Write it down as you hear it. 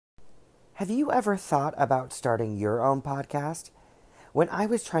Have you ever thought about starting your own podcast? When I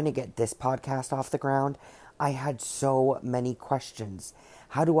was trying to get this podcast off the ground, I had so many questions.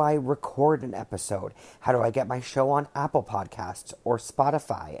 How do I record an episode? How do I get my show on Apple Podcasts or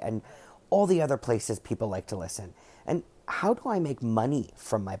Spotify and all the other places people like to listen? And how do I make money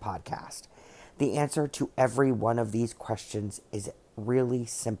from my podcast? The answer to every one of these questions is really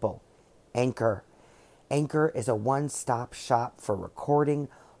simple. Anchor. Anchor is a one-stop shop for recording,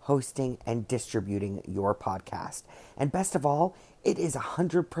 hosting, and distributing your podcast. And best of all, it is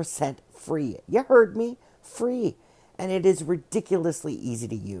 100% free. You heard me, free. And it is ridiculously easy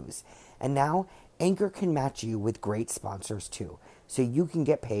to use. And now, Anchor can match you with great sponsors too, so you can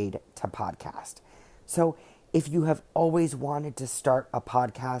get paid to podcast. So if you have always wanted to start a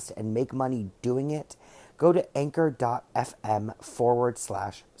podcast and make money doing it, go to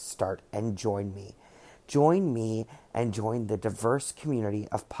anchor.fm/start and join me. Join me and join the diverse community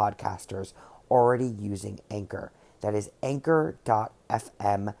of podcasters already using Anchor. That is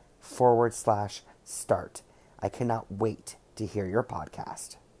anchor.fm/start. I cannot wait to hear your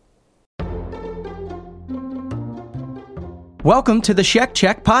podcast. Welcome to the Sheck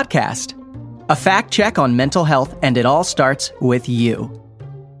Check Podcast, a fact check on mental health, and it all starts with you.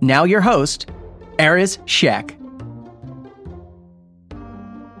 Now your host, Erez Sheck.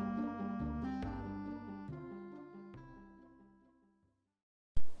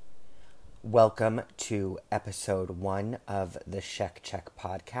 Welcome to episode 1 of the Sheck Check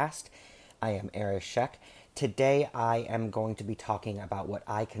Podcast. I am Erez Sheck. Today I am going to be talking about what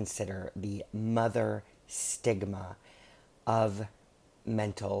I consider the mother stigma of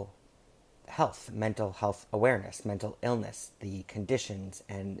mental health awareness, mental illness, the conditions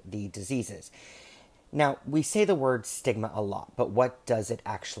and the diseases. Now, we say the word stigma a lot, but what does it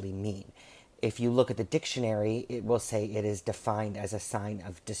actually mean? If you look at the dictionary, it will say it is defined as a sign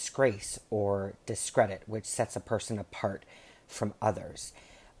of disgrace or discredit, which sets a person apart from others.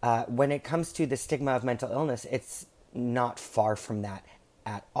 When it comes to the stigma of mental illness, it's not far from that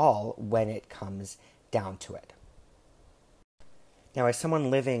at all when it comes down to it. Now, as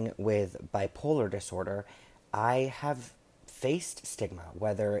someone living with bipolar disorder, I have faced stigma,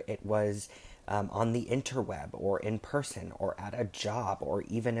 whether it was on the interweb or in person or at a job or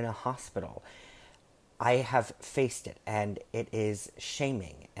even in a hospital. I have faced it, and it is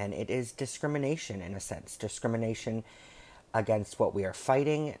shaming, and it is discrimination in a sense. Discrimination against what we are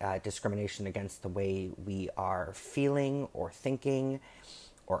fighting, discrimination against the way we are feeling or thinking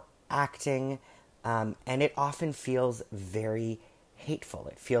or acting, and it often feels very hateful.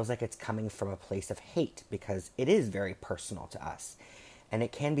 It feels like it's coming from a place of hate because it is very personal to us. And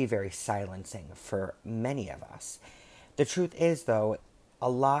it can be very silencing for many of us. The truth is, though, a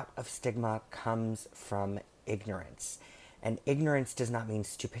lot of stigma comes from ignorance. And ignorance does not mean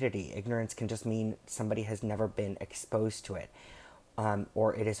stupidity. Ignorance can just mean somebody has never been exposed to it.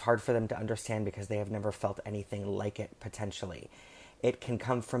 Or it is hard for them to understand because they have never felt anything like it, potentially. It can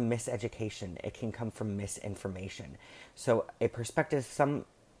come from miseducation. It can come from misinformation. So a perspective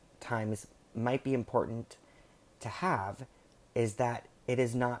sometimes might be important to have is that it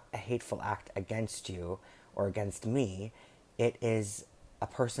is not a hateful act against you or against me. It is a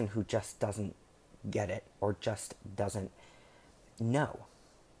person who just doesn't get it or just doesn't know.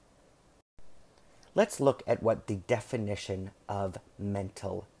 Let's look at what the definition of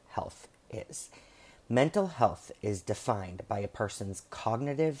mental health is. Mental health is defined by a person's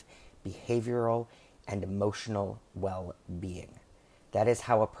cognitive, behavioral, and emotional well-being. That is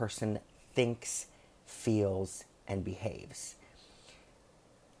how a person thinks, feels, and behaves.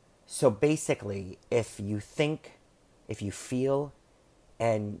 So basically, if you think, if you feel,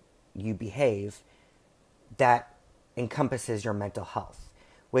 and you behave, that encompasses your mental health,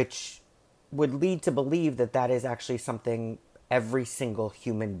 which would lead to believe that that is actually something every single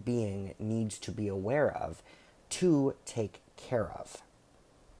human being needs to be aware of to take care of.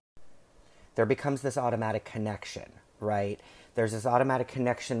 There becomes this automatic connection, right? There's this automatic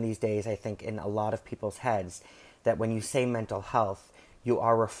connection these days, I think, in a lot of people's heads, that when you say mental health, you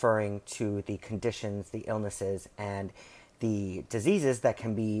are referring to the conditions, the illnesses, and the diseases that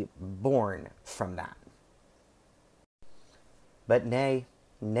can be born from that. But nay,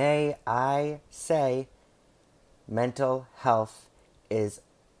 I say mental health is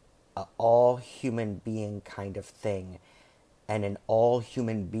an all human being kind of thing, and an all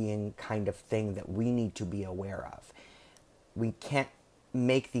human being kind of thing that we need to be aware of. We can't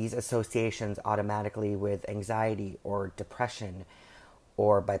make these associations automatically with anxiety or depression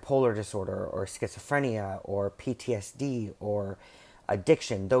or bipolar disorder or schizophrenia or PTSD or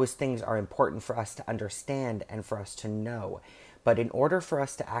addiction. Those things are important for us to understand and for us to know. But in order for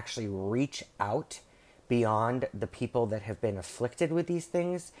us to actually reach out beyond the people that have been afflicted with these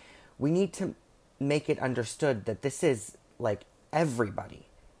things, we need to make it understood that this is like everybody.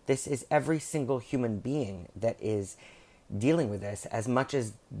 This is every single human being that is dealing with this as much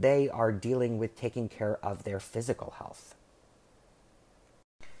as they are dealing with taking care of their physical health.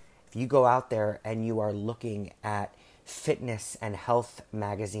 If you go out there and you are looking at fitness and health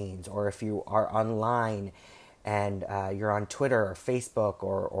magazines, or if you are online and you're on Twitter or Facebook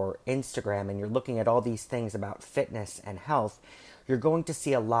or Instagram and you're looking at all these things about fitness and health, you're going to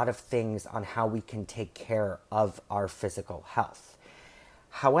see a lot of things on how we can take care of our physical health.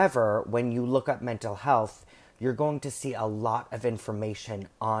 However, when you look up mental health, you're going to see a lot of information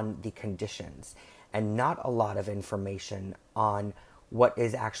on the conditions and not a lot of information on what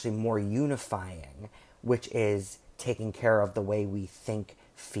is actually more unifying, which is taking care of the way we think,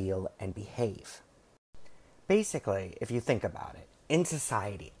 feel, and behave. Basically, if you think about it, in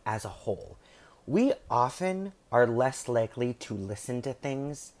society as a whole, we often are less likely to listen to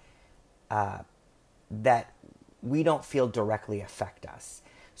things that we don't feel directly affect us.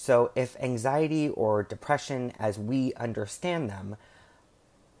 So if anxiety or depression, as we understand them,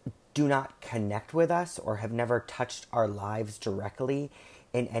 do not connect with us or have never touched our lives directly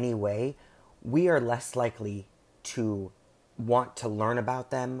in any way, we are less likely to want to learn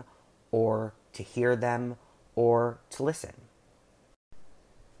about them or to hear them or to listen.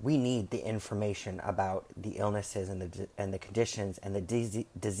 We need the information about the illnesses and the conditions and the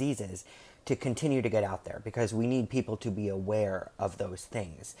diseases to continue to get out there, because we need people to be aware of those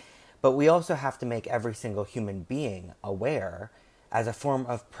things. But we also have to make every single human being aware as a form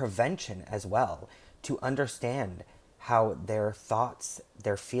of prevention as well, to understand how their thoughts,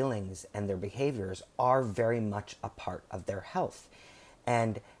 their feelings, and their behaviors are very much a part of their health.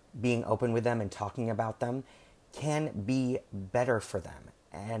 And being open with them and talking about them can be better for them.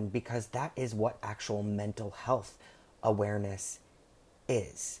 And because that is what actual mental health awareness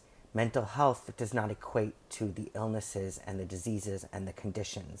is. Mental health does not equate to the illnesses and the diseases and the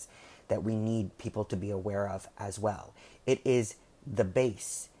conditions that we need people to be aware of as well. It is the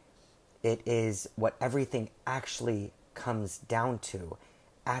base. It is what everything actually comes down to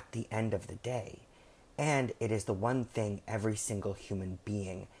at the end of the day. And it is the one thing every single human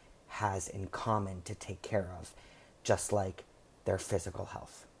being has in common to take care of, just like their physical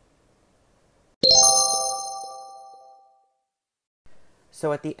health.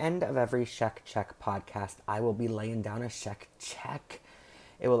 So at the end of every Check Check podcast, I will be laying down a Check Check.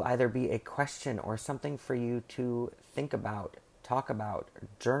 It will either be a question or something for you to think about, talk about,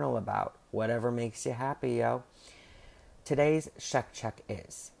 journal about, whatever makes you happy, yo. Today's Check Check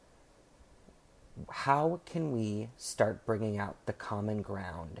is: how can we start bringing out the common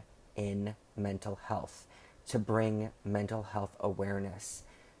ground in mental health to bring mental health awareness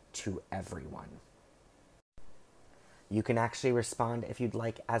to everyone? You can actually respond, if you'd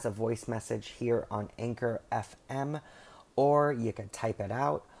like, as a voice message here on Anchor FM, or you could type it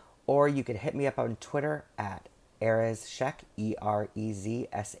out, or you could hit me up on Twitter at ErezShek,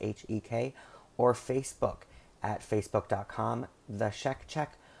 ErezShek, or Facebook at facebook.com, The Check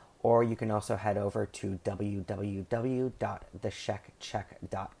Check, or you can also head over to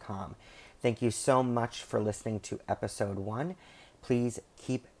www.thecheckcheck.com. Thank you so much for listening to episode 1. Please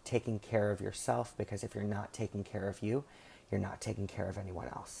keep taking care of yourself, because if you're not taking care of you, you're not taking care of anyone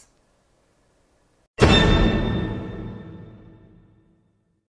else.